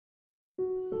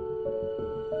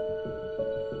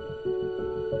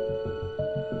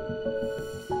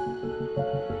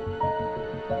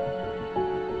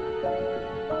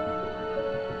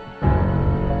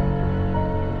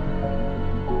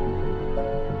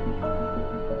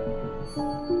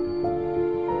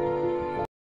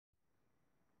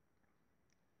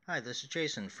Hi, this is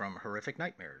Jason from Horrific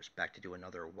Nightmares, back to do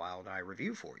another Wild Eye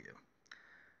review for you.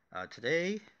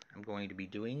 Today, I'm going to be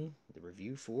doing the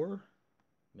review for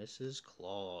Mrs.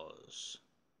 Claus.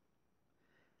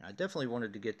 Now, I definitely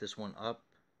wanted to get this one up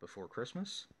before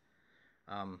Christmas.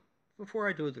 Um, Before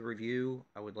I do the review,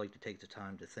 I would like to take the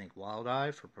time to thank Wild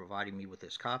Eye for providing me with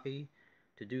this copy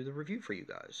to do the review for you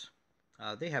guys.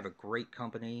 They have a great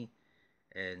company,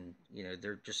 and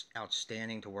they're just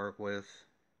outstanding to work with,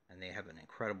 and they have an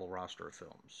incredible roster of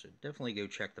films. So definitely go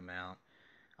check them out.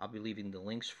 I'll be leaving the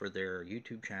links for their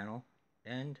YouTube channel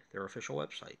and their official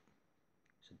website.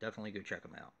 So definitely go check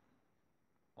them out.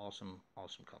 Awesome,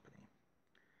 awesome company.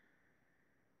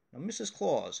 Now, Mrs.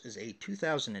 Claus is a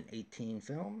 2018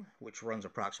 film which runs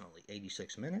approximately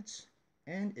 86 minutes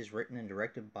and is written and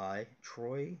directed by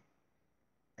Troy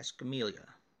Escamilla.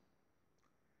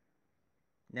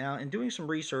 Now, in doing some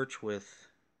research with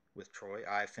Troy,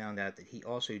 I found out that he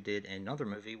also did another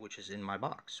movie which is in my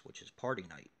box, which is Party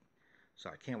Night. So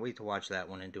I can't wait to watch that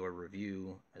one and do a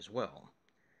review as well.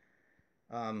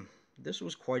 This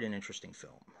was quite an interesting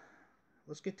film.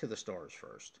 Let's get to the stars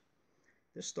first.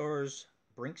 This stars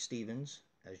Brink Stevens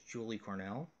as Julie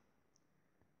Cornell.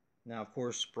 Now, of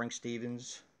course, Brink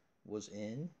Stevens was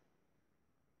in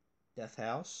Death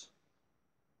House,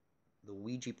 The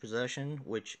Ouija Possession,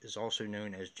 which is also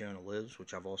known as Jonah Lives,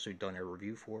 which I've also done a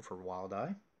review for Wild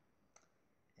Eye,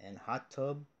 and Hot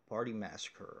Tub Party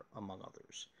Massacre, among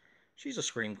others. She's a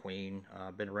scream queen,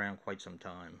 been around quite some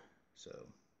time. So,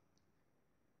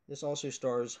 this also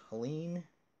stars Helene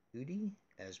Udy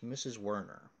as Mrs.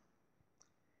 Werner.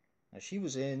 Now, she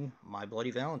was in My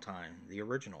Bloody Valentine, the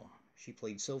original. She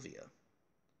played Sylvia.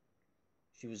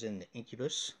 She was in The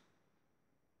Incubus,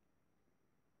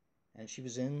 and she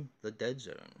was in The Dead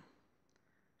Zone.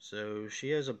 So she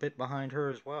has a bit behind her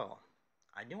as well.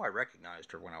 I knew I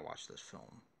recognized her when I watched this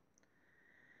film.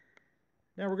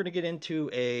 Now we're going to get into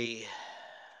a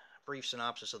brief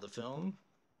synopsis of the film.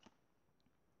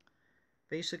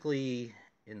 Basically,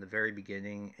 in the very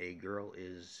beginning, a girl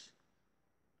is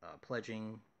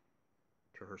pledging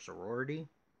to her sorority,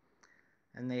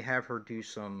 and they have her do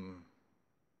some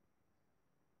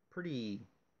pretty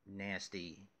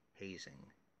nasty hazing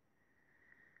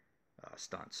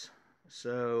stunts.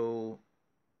 So,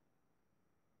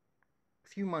 a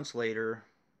few months later,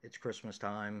 it's Christmas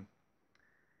time,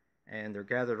 and they're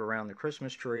gathered around the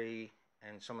Christmas tree,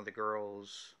 and some of the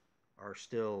girls are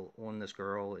still on this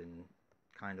girl and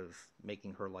kind of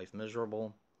making her life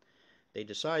miserable. They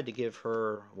decide to give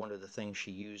her one of the things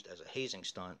she used as a hazing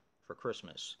stunt for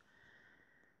Christmas.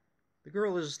 The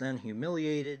girl is then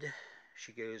humiliated.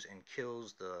 She goes and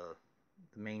kills the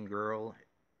main girl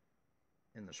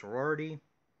in the sorority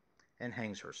and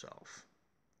hangs herself.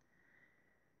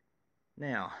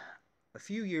 Now, a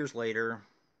few years later,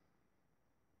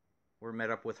 we're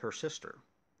met up with her sister,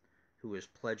 who is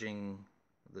pledging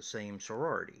the same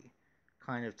sorority,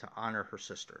 kind of to honor her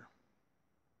sister,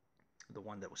 the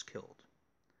one that was killed.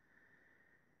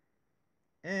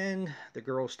 And the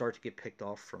girls start to get picked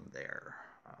off from there.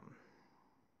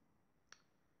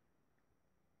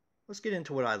 Let's get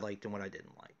into what I liked and what I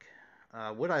didn't like.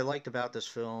 What I liked about this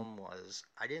film was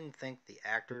I didn't think the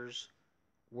actors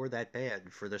were that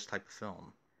bad for this type of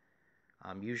film.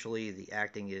 Usually the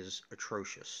acting is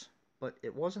atrocious, but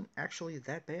it wasn't actually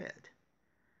that bad.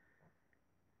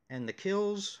 And the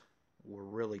kills were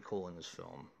really cool in this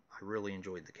film. I really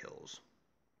enjoyed the kills.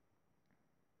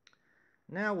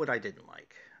 Now, what I didn't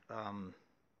like.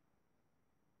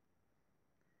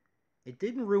 It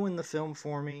didn't ruin the film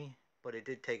for me, but it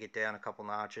did take it down a couple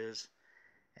notches,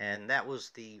 and that was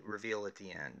the reveal at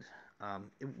the end.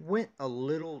 It went a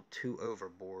little too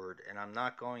overboard, and I'm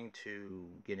not going to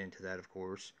get into that, of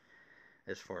course,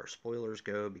 as far as spoilers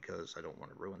go, because I don't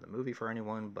want to ruin the movie for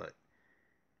anyone, but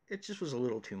it just was a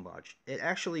little too much. It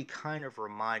actually kind of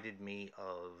reminded me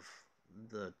of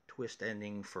the twist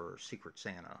ending for Secret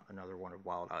Santa, another one of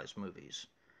Wild Eye's movies,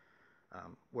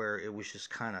 where it was just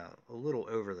kind of a little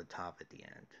over the top at the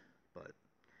end. But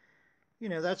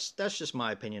that's just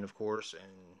my opinion, of course,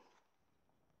 and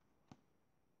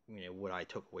what I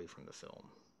took away from the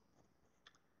film.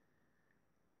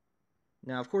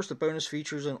 Now, of course, the bonus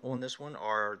features on this one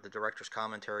are the director's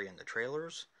commentary and the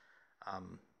trailers.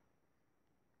 Um,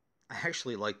 I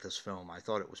actually liked this film. I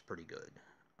thought it was pretty good.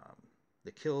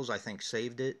 The kills, I think,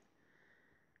 saved it.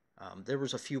 There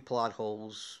was a few plot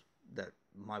holes that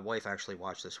my wife actually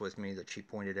watched this with me that she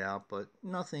pointed out, but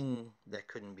nothing that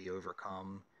couldn't be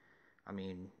overcome. I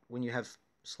mean, when you have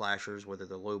slashers, whether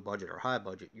they're low budget or high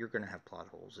budget, you're going to have plot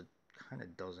holes. It kind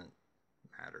of doesn't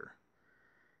matter.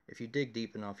 If you dig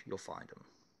deep enough, you'll find them.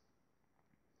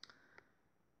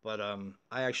 But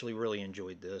I actually really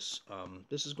enjoyed this.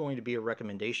 This is going to be a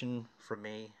recommendation from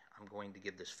me. I'm going to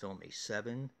give this film a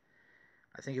 7.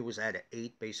 I think it was at an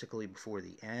 8 basically before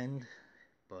the end,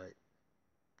 but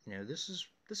this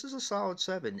is a solid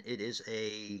 7. It is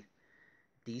a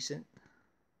decent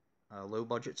low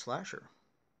budget slasher,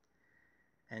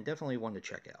 and definitely one to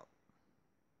check out.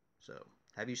 So,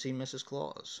 have you seen Mrs.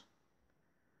 Claus?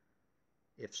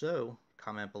 If so,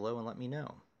 comment below and let me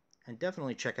know. And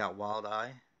definitely check out Wild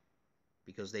Eye,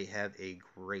 because they have a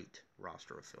great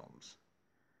roster of films.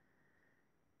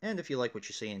 And if you like what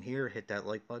you see in here, hit that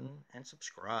like button and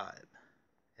subscribe.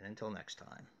 And until next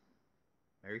time,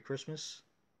 Merry Christmas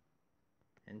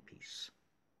and peace.